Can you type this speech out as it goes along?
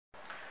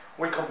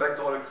Welcome back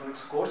to our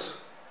electronics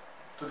course.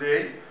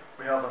 Today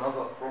we have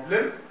another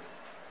problem.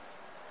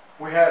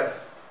 We have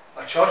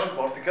a charged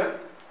particle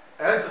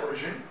as the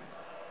origin,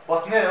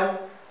 but now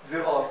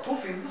there are two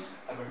fields,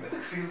 a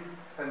magnetic field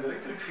and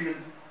electric field,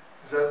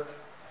 that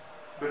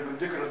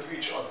perpendicular to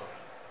each other.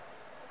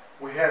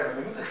 We have a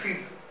magnetic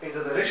field in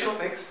the direction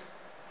of x,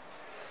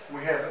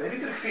 we have an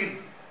electric field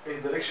in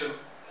the direction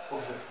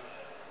of z.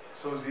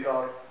 So they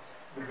are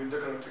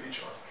perpendicular to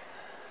each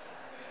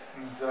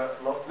other. In the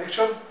last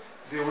lectures,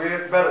 they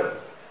were parallel,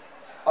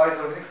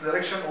 either in x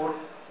direction or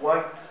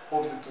one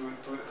opposite to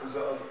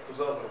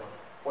the other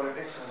one in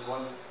x and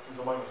one in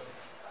the minus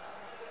x.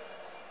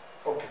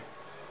 Okay.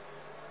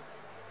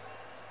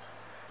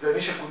 The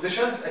initial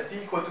conditions at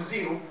t equal to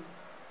 0,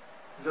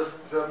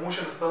 the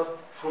motion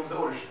starts from the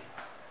origin.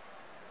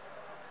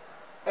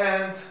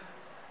 And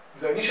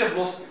the initial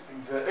velocity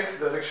in the x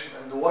direction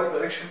and the y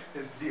direction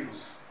is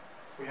zeros.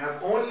 We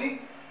have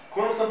only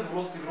constant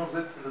velocity from z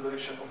in the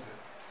direction of z.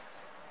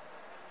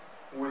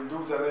 We'll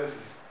do the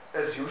analysis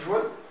as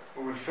usual.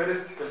 We will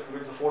first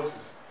calculate the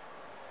forces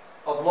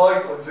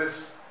applied on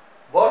this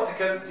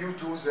particle due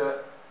to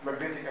the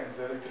magnetic and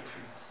the electric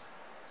fields.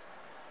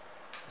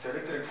 The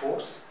electric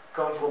force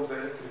comes from the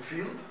electric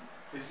field.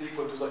 It's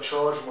equal to the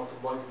charge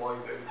multiplied by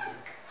the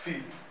electric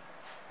field.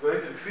 The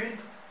electric field,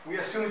 we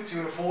assume it's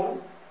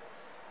uniform,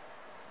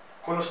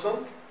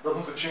 constant, does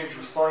not change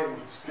with time or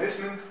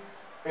displacement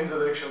in the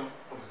direction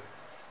of z.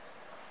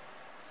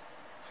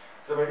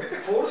 The magnetic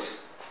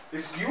force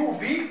is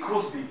QV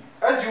cross B,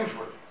 as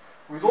usual.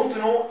 We don't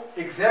know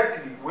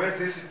exactly where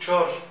this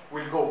charge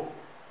will go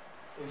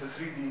in the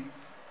 3D,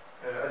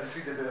 as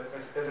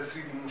a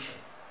 3D motion.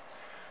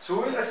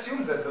 So we'll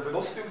assume that the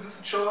velocity of this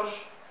charge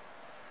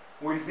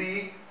will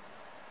be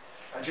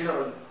a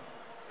general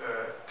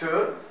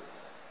term,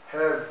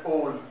 have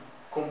all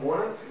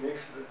components in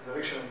x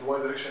direction and y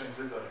direction and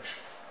z direction.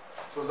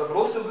 So the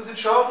velocity of this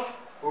charge,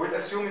 we will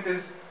assume it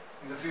is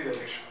in the 3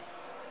 direction.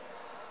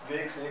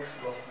 Vx in x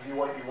plus vy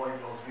ey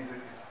plus vz is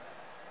it.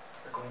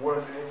 A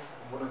component in x,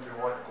 a component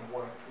in y, a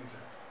component in z.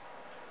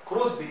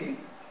 Cross B,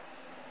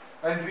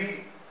 and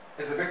B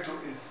as a vector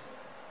is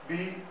B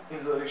in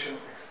the direction of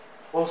x.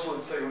 Also,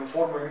 it's a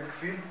uniform magnetic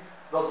field,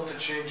 does not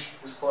change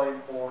with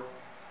time or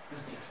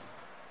displacement.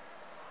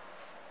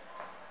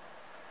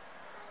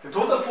 The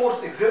total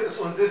force exerted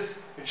on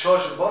this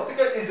charged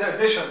particle is the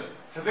addition,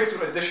 the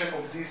vector addition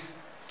of these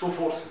two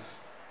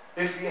forces,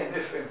 Fe and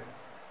Fm.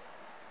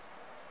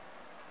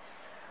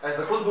 And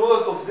the cross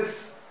product of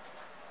this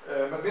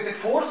magnetic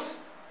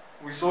force,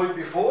 we saw it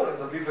before in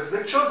the previous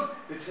lectures,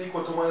 it's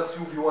equal to minus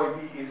U Vy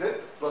B Ez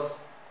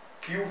plus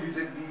Q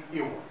Vz B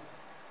E1.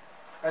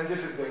 And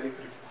this is the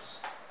electric force.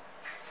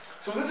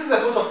 So this is the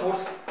total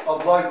force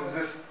applied on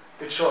this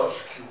charge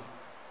Q.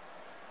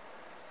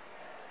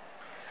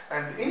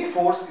 And any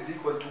force is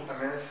equal to a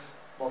mass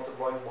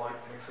multiplied by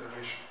an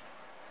acceleration.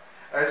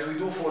 As we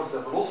do for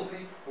the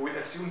velocity, we will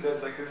assume that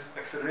the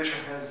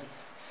acceleration has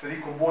 3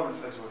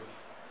 components as well.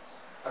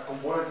 A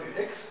component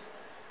in x,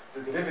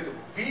 the derivative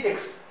of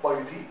Vx by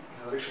dt in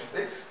the direction of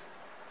x.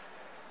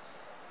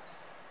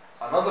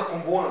 Another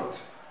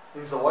component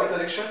in the y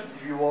direction,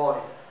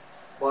 dvy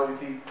by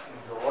dt in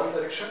the y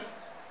direction.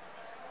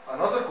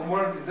 Another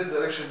component in z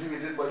direction,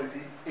 dvz by dt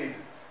az.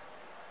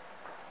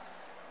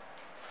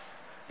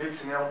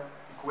 Let's now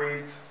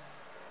equate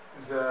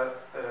the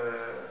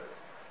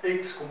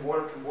x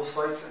component in both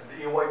sides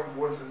and the ay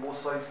components in both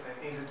sides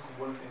and az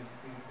component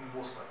in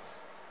both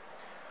sides.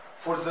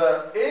 For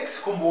the x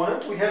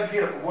component, we have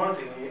here a component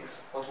in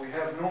x, but we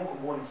have no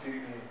components here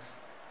in x.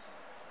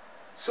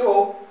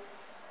 So,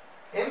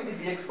 m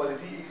dvx by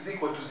dt is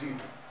equal to 0.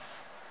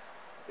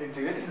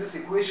 Integrating this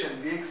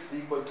equation, vx is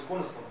equal to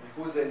constant,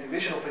 because the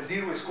integration of a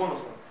 0 is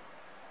constant.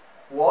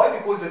 Why?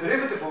 Because the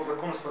derivative of a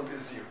constant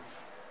is 0.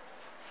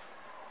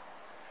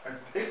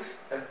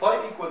 At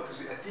time equal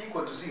to at t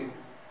equal to 0,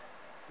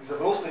 the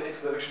velocity in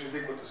x direction is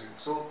equal to 0.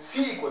 So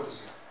c equal to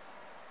 0.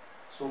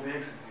 So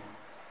vx is 0.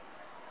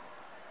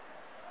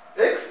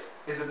 X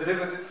is the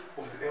derivative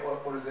of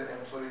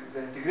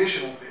the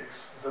integration of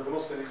Vx, the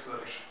velocity in x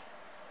direction.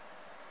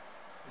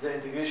 The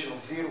integration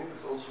of 0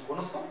 is also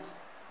constant,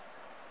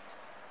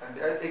 and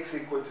at x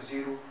equal to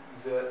 0,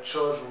 the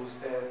charge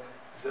was at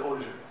the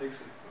origin at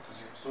x equal to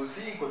 0. So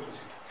c equal to 0.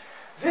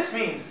 This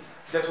means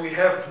that we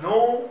have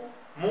no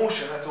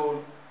motion at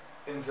all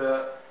in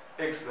the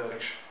x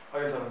direction,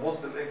 either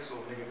positive x or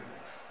negative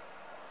x,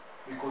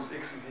 because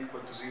x is equal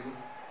to 0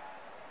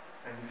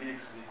 and Vx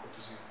is equal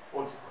to 0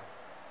 all the time.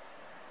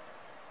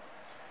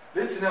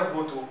 Let's now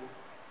go to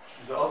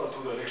the other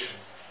two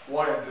directions,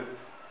 y and z.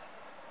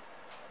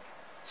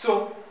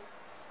 So,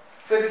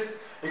 first,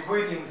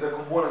 equating the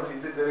component in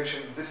z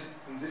direction in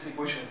this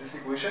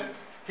equation,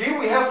 here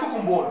we have two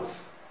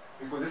components,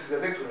 because this is a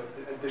vector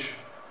addition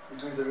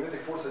between the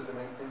magnetic force and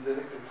the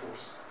electric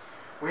force.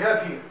 We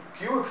have here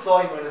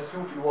qxi minus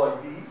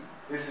qvy b,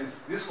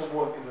 this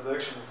component in the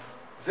direction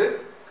of z,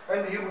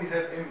 and here we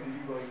have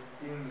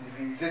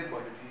mdvz by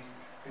dt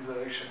in the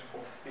direction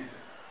of az.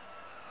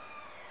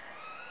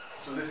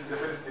 So this is the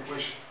first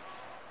equation.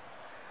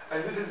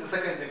 And this is the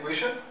second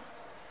equation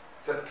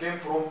that came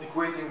from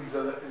equating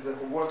the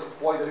component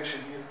of y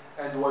direction here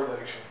and y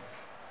direction.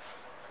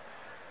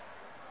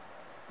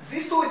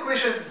 These two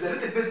equations is a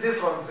little bit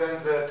different than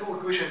the two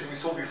equations we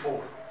saw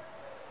before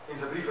in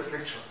the previous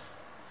lectures.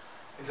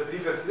 In the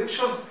previous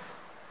lectures,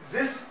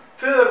 this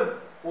term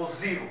was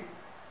 0.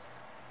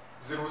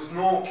 There was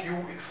no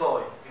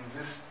qxi in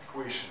this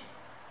equation.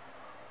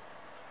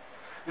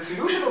 The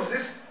solution of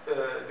this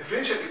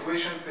differential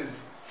equations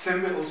is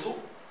simple also,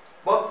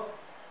 but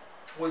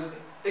with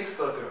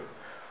extra term.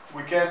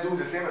 We can do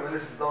the same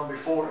analysis done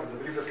before in the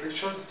previous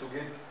lectures to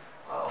get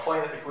a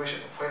final equation,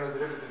 final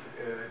derivative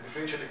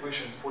differential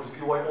equation for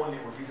Vy only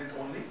or Vz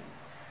only.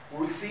 We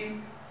will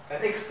see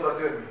an extra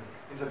term here.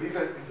 In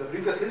the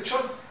previous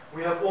lectures,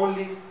 we have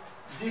only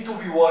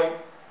d2Vy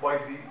by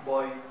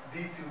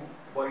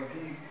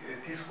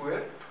dt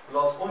squared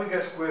plus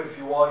omega squared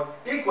Vy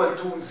equal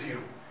to 0.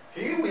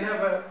 Here we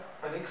have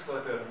an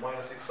extra term,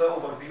 minus xi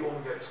over b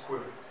omega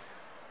squared.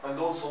 And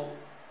also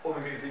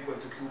omega is equal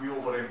to qb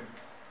over m.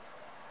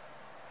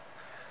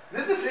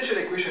 This differential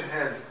equation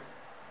has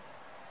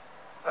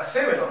a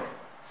similar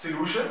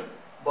solution,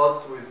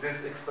 but with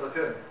this extra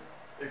term,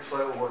 xi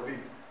over b.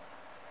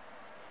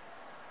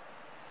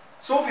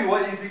 So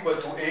Vy is equal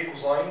to a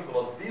cosine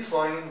plus d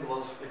sine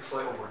plus xi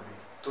over b.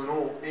 To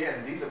know a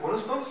and d, the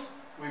constants,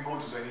 we go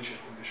to the initial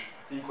condition.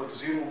 T equal to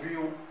 0,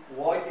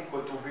 Vy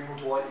equal to V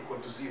naught y equal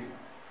to 0.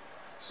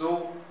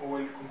 So we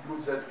will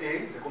conclude that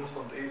a, the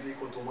constant a, is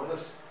equal to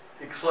minus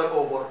xi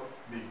over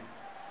b.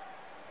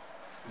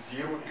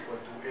 0 equal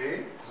to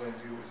a, cosine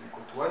 0 is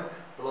equal to 1,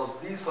 plus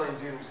d sine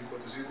 0 is equal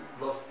to 0,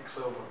 plus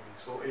xi over b.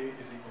 So a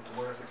is equal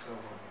to minus xi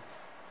over b.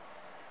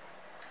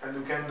 And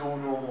you can do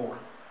no more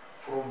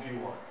from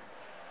Vy.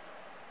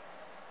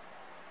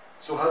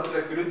 So how to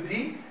calculate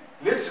d?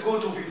 Let's go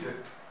to Vz.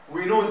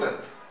 We know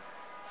that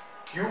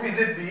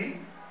qVzB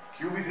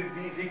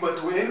is equal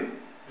to m,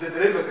 the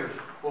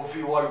derivative of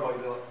Vy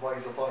by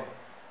the time.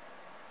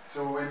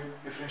 So we'll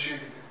differentiate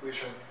this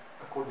equation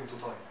according to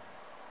time.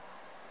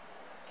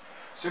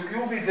 So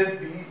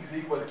qVzB is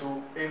equal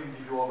to m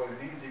dVy by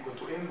dt is equal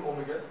to m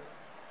omega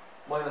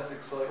minus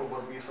xi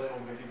over b sine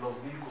omega t plus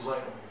d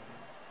cosine omega t.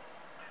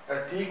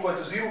 At t equal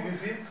to 0,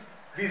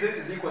 Vz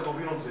is equal to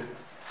V naught z.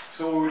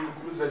 So we will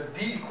conclude that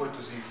d equal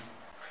to 0.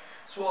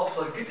 So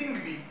after getting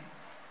b,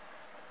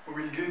 we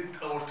will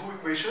get our two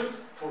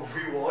equations for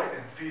Vy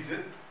and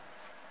Vz.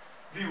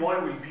 Vy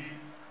will be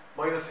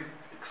minus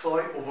xi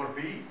over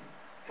b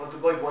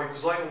multiplied by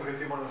cosine omega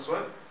t minus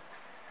 1,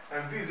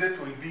 and Vz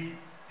will be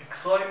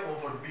xi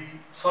over b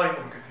sine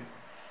omega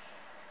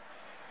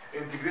t.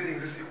 Integrating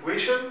this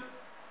equation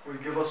will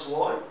give us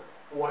y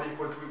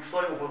equal to xi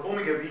over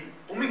omega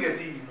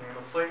t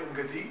minus sine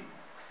omega t.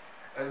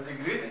 And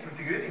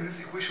integrating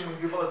this equation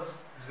will give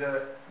us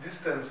the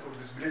distance or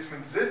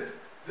displacement z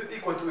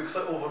equal to xi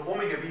over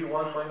omega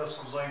b1 minus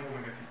cosine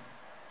omega t.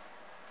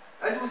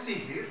 As we see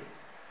here,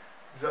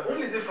 the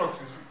only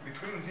difference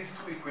between these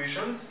two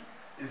equations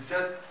is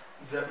that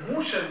the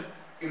motion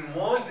in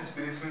y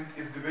displacement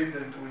is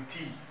dependent on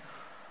t.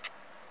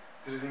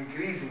 There is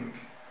increasing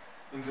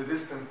in the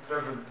distance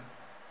traveled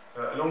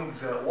along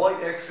the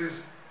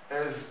y-axis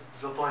as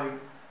the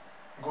time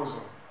goes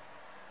on.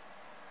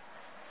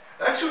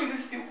 Actually,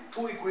 these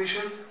two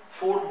equations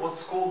form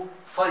what's called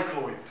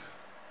cycloid.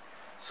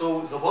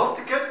 So the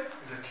particle,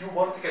 the q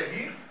particle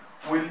here,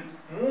 will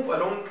move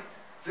along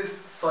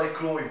this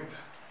cycloid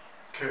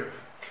curve.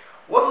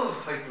 What is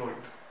a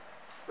cycloid?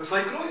 The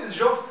cycloid is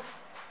just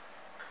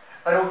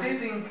a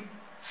rotating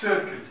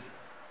circle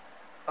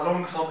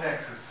along some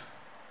axis.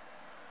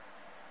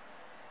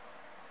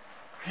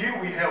 Here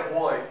we have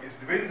y is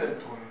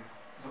dependent on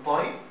the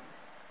time.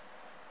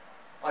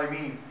 I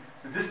mean,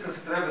 the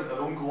distance traveled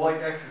along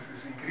y-axis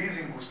is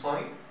increasing with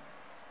time.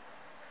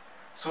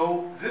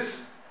 So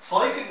this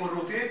cycle will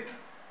rotate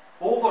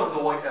over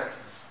the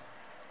y-axis.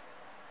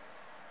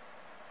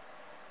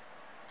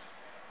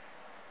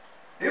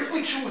 If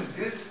we choose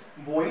this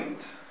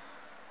point,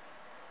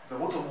 the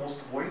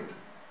bottommost point,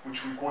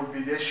 which we call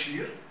B dash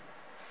here,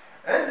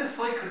 as the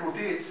cycle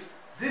rotates,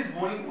 this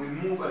point will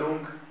move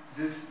along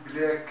this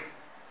black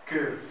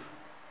curve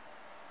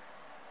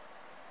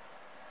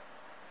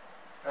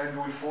and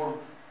will form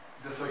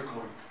the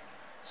cycloid.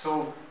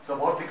 So the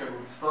particle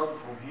will start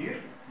from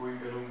here,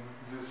 going along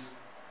this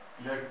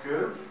black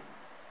curve,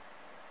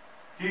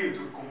 here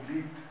to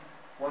complete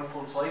one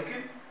full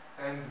cycle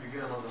and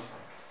begin another cycle.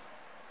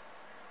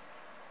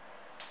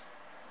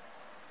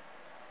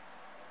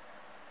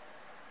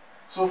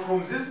 So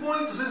from this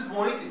point to this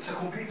point, it's a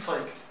complete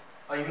cycle.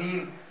 I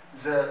mean,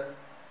 the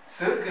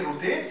circle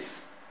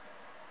rotates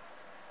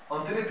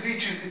until it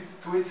reaches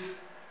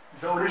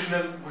the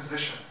original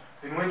position,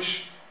 in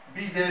which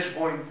B dash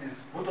point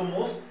is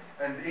bottommost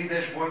and A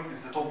dash point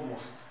is the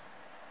topmost.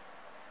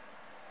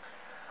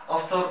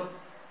 After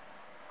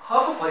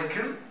half a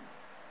cycle,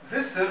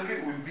 this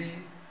circle will be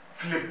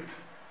flipped.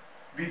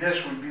 B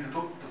dash will be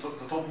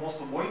the topmost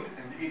point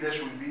and A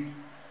dash will be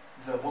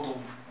the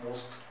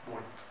bottommost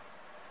point.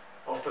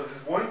 After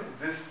this point,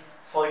 this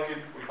cycle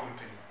will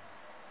continue.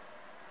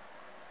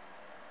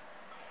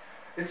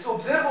 it's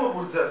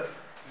observable that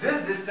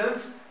this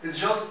distance is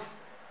just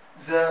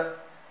the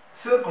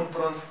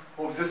circumference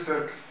of this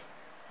circle.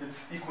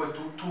 It's equal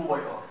to 2 by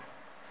r.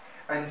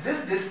 And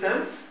this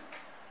distance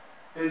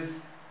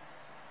is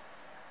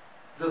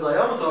the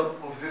diameter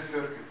of this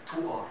circle,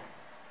 2r.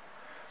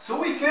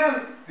 So we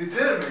can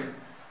determine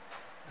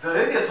the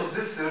radius of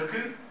this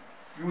circle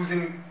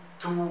using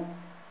two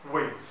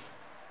ways.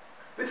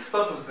 Let's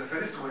start with the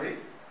first way.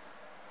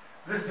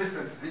 This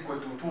distance is equal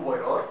to 2 by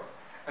r,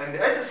 and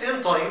at the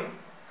same time,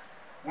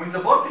 when the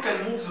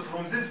particle moves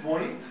from this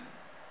point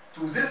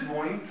to this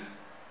point,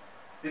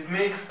 it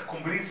makes a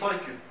complete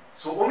cycle.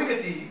 So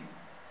omega t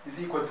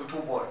is equal to 2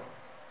 pi.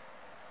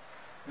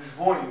 This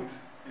point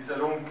is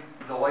along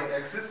the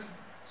y-axis,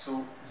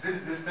 so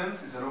this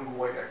distance is along the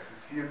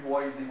y-axis. Here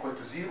y is equal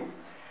to 0,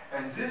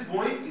 and this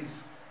point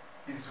is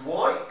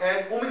y,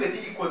 and omega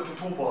t equal to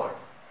 2 pi.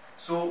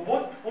 So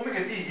put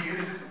omega t here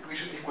in this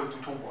equation equal to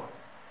 2 pi.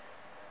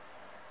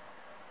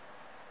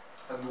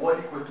 And y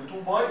equal to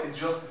 2 pi is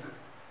just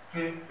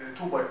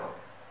 2 by r.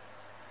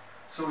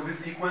 So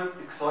this equal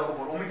xi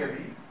over omega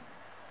b,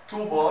 2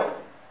 pi,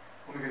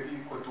 omega t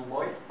equal to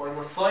pi,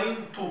 minus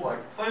sine 2 pi.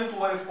 Sine 2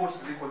 pi of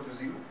course is equal to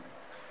 0.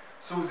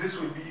 So this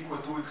will be equal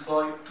to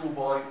xi 2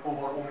 pi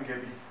over omega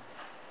b.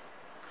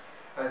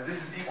 And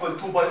this is equal to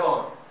 2 by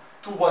r.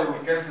 2 pi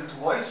will cancel to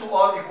y, so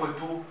r equal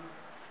to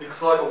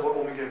xi over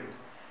omega b.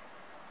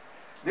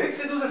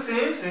 Let's do the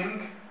same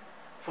thing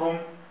from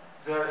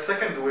the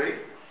second way,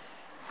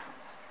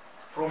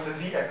 from the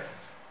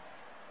z-axis.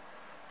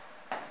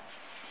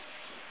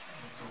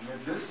 So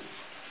let's this.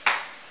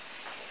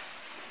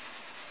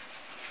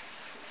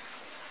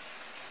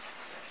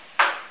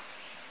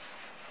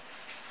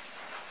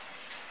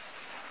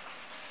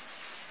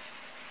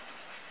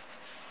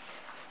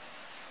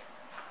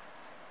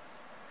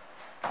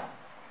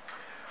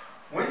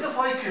 When the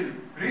cycle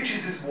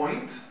reaches this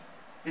point,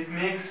 it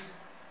makes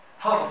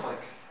half a cycle.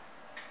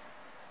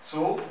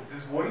 So at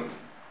this point,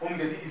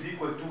 omega t is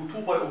equal to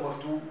 2 pi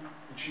over 2,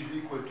 which is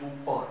equal to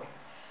pi.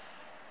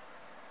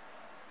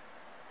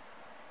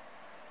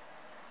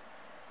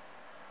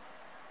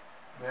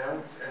 Now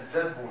it's at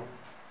that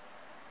point.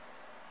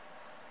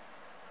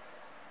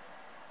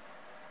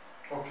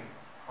 Okay,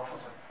 half a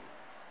cycle.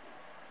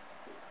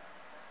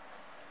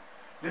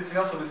 Let's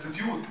now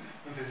substitute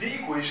in the z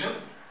equation.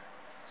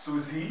 So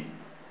z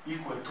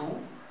equal to,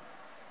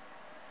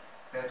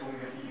 at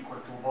omega t equal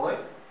to pi,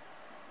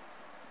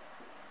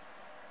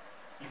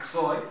 xi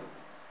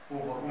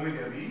over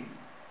omega b,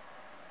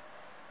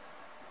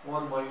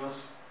 1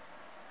 minus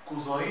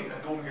cosine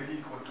at omega t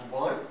equal to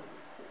pi.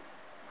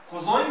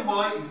 Cosine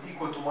pi is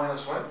equal to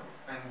minus 1,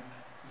 and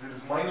there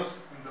is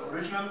minus in the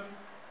original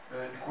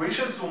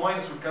equation, so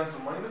minus will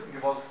cancel minus and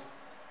give us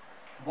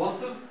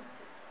positive.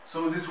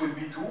 So this will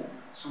be 2,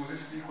 so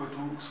this is equal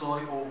to xi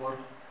over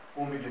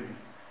omega b.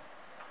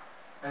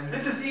 And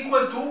this is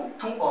equal to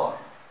 2r,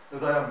 the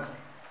diameter.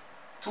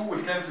 2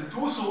 will cancel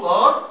 2, so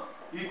r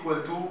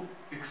equal to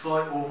xi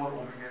over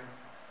omega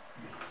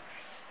b.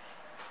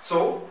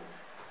 So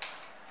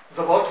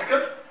the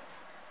particle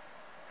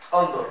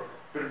under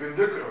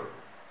perpendicular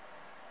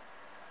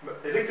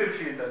electric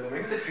field and the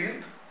magnetic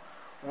field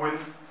will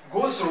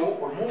go through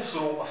or move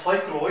through a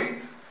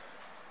cycloid.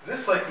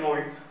 This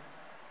cycloid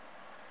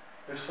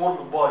is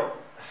formed by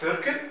a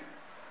circle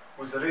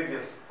with a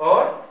radius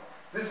r.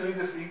 This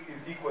radius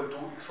is equal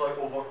to xi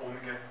over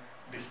omega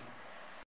b.